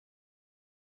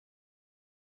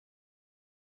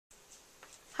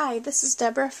Hi, this is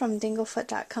Deborah from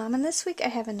dinglefoot.com, and this week I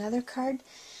have another card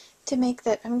to make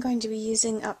that I'm going to be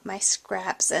using up my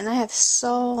scraps. And I have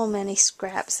so many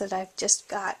scraps that I've just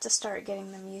got to start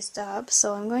getting them used up,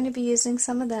 so I'm going to be using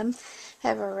some of them. I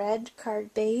have a red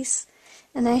card base,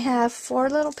 and I have 4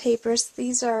 little papers.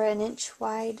 These are 1 inch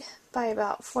wide by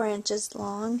about 4 inches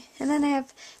long, and then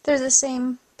they're the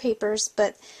same papers,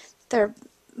 but they're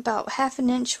about 1/2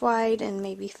 inch wide and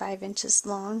maybe 5 inches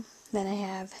long. Then I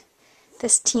have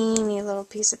this teeny little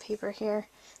piece of paper here,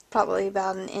 probably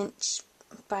about 1 inch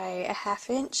by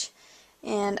 1/2 inch,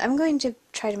 and I'm going to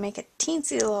try to make a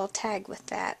teensy little tag with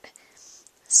that.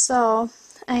 So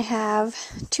I have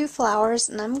 2 flowers,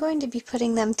 and I'm going to be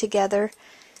putting them together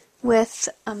with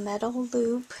a metal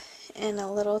loop and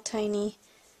a little tiny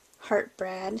heart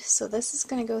brad. So this is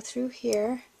going to go through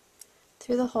here,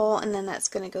 through the hole, and then that's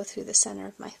going to go through the center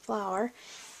of my flower.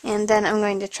 And then I'm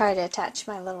going to try to attach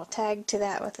my little tag to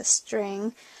that with a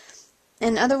string.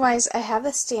 And otherwise I have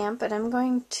a stamp, and I'm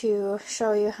going to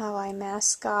show you how I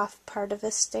mask off part of a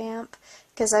stamp,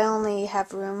 because I only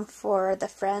have room for the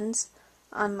friends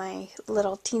on my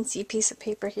little teensy piece of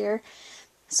paper here.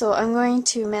 So I'm going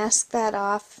to mask that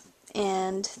off,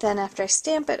 and then after I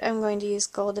stamp it I'm going to use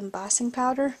gold embossing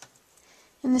powder.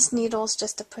 And this needle is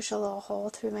just to push a little hole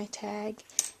through my tag.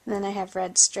 And then I have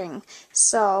red string.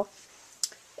 So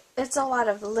it's a lot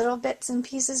of little bits and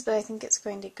pieces, but I think it's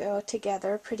going to go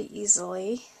together pretty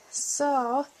easily.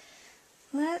 So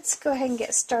let's go ahead and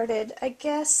get started. I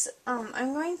guess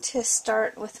I'm going to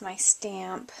start with my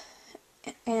stamp,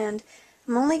 and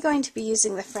I'm only going to be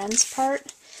using the friends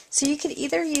part. So you could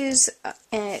either use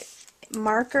a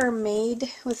marker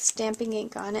made with stamping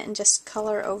ink on it and just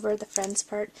color over the friends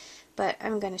part, but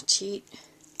I'm going to cheat.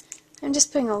 I'm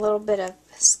just putting a little bit of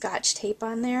Scotch tape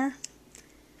on there,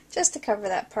 just to cover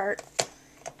that part.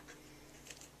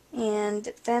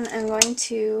 And then I'm going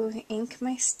to ink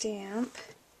my stamp.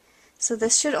 So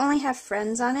this should only have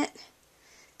friends on it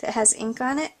that has ink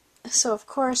on it. So of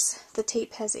course the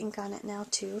tape has ink on it now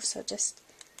too, so just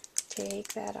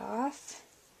take that off.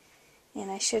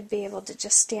 And I should be able to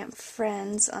just stamp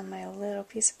friends on my little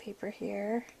piece of paper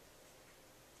here.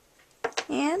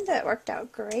 And that worked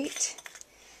out great.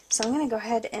 So I'm going to go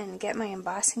ahead and get my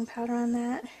embossing powder on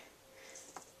that.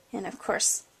 And of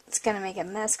course, it's going to make a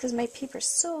mess because my paper's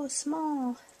so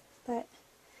small. But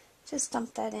just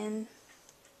dump that in.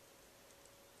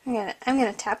 I'm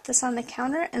going to tap this on the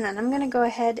counter, and then I'm going to go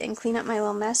ahead and clean up my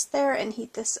little mess there and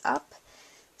heat this up.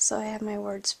 So I have my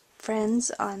words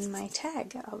friends on my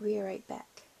tag. I'll be right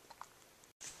back.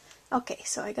 Okay,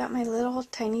 so I got my little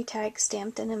tiny tag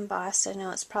stamped and embossed. I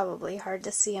know it's probably hard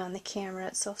to see on the camera,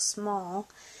 it's so small.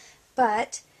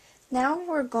 But now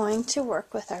we're going to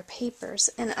work with our papers,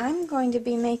 and I'm going to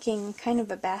be making kind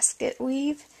of a basket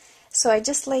weave. So I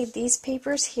just laid these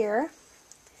papers here,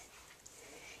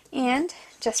 and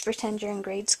just pretend you're in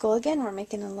grade school again. We're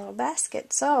making a little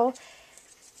basket. So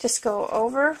just go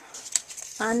over,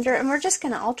 under, and we're just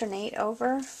going to alternate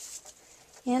over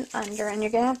and under, and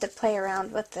you're going to have to play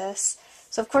around with this.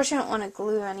 So of course you don't want to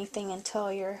glue anything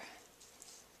until you've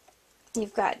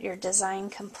got your design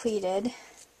completed.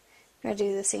 I'm going to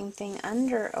do the same thing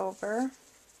under, over,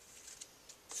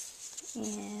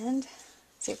 and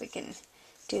see if we can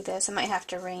do this. I might have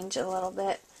to arrange a little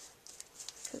bit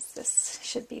because this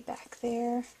should be back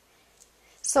there.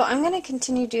 So I'm going to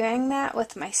continue doing that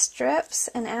with my strips,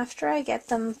 and after I get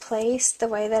them placed the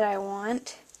way that I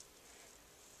want,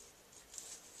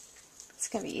 it's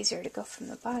going to be easier to go from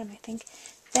the bottom, I think.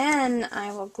 Then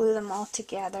I will glue them all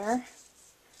together.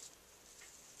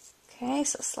 Okay,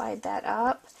 so slide that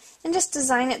up. And just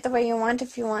design it the way you want.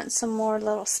 If you want some more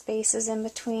little spaces in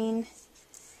between.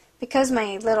 Because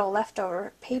my little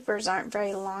leftover papers aren't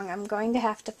very long, I'm going to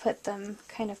have to put them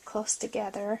kind of close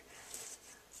together.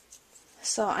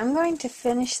 So I'm going to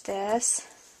finish this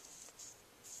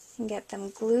and get them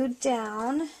glued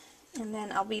down, and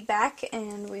then I'll be back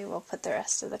and we will put the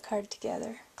rest of the card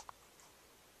together.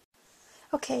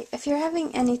 Okay, if you're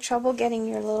having any trouble getting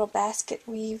your little basket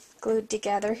weave glued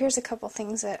together, here's a couple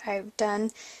things that I've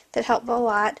done that help a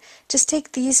lot. Just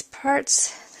take these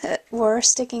parts that were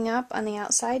sticking up on the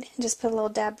outside and just put a little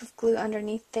dab of glue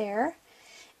underneath there,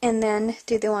 and then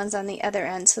do the ones on the other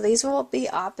end. So these will be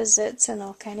opposites, and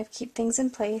they'll kind of keep things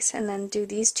in place, and then do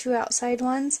these 2 outside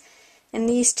ones and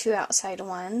these 2 outside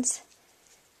ones.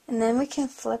 And then we can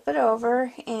flip it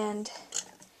over, and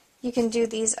you can do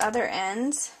these other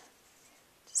ends.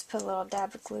 Just put a little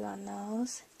dab of glue on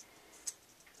those.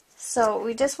 So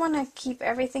we just want to keep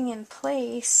everything in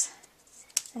place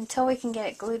until we can get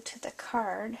it glued to the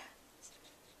card.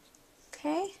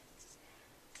 Okay?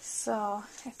 So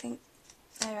I think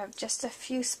I have just a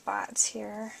few spots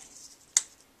here,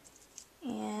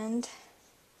 and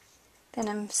then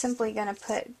I'm simply going to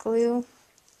put glue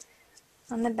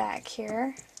on the back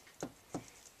here,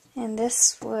 and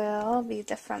this will be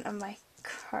the front of my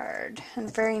card. A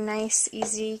very nice,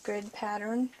 easy grid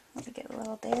pattern. Let me get a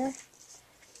little there.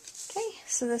 Okay,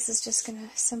 so this is just going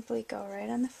to simply go right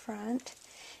on the front.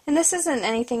 And this isn't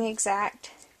anything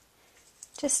exact,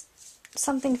 just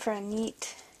something for a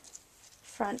neat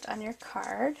front on your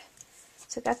card.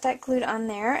 So got that glued on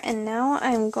there, and now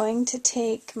I'm going to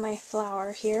take my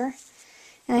flower here,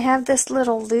 and I have this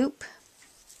little loop,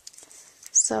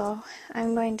 so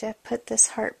I'm going to put this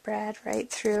heart brad right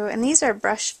through, and these are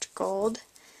brushed gold,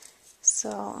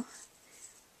 so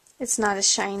it's not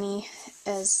as shiny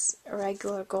as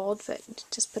regular gold, but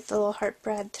just put the little heart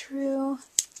brad through,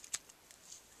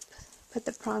 put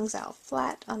the prongs out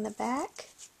flat on the back,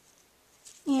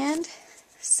 and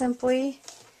simply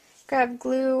grab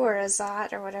glue or a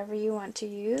Zot or whatever you want to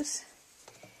use,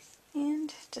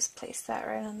 and just place that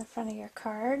right on the front of your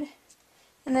card.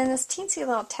 And then this teensy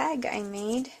little tag I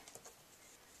made,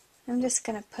 I'm just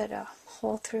going to put a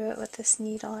hole through it with this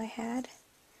needle I had.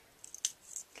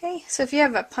 Okay, so if you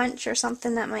have a punch or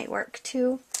something, that might work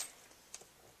too.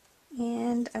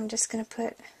 And I'm just going to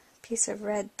put a piece of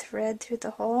red thread through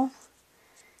the hole.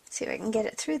 See if I can get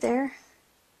it through there.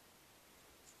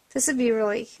 This would be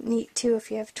really neat too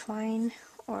if you have twine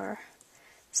or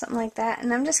something like that.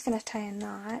 And I'm just going to tie a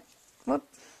knot. Whoop.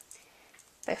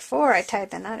 Before I tie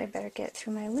the knot, I better get it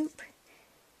through my loop.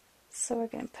 So we're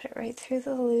going to put it right through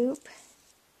the loop.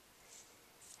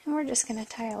 And we're just going to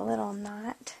tie a little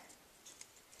knot.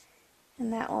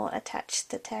 And that will attach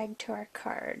the tag to our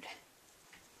card.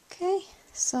 Okay,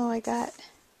 so I got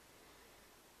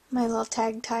my little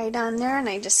tag tied on there, and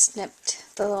I just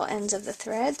snipped the little ends of the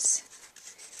threads.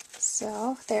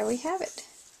 So there we have it.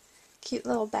 Cute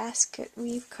little basket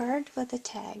weave card with a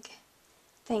tag.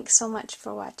 Thanks so much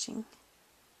for watching.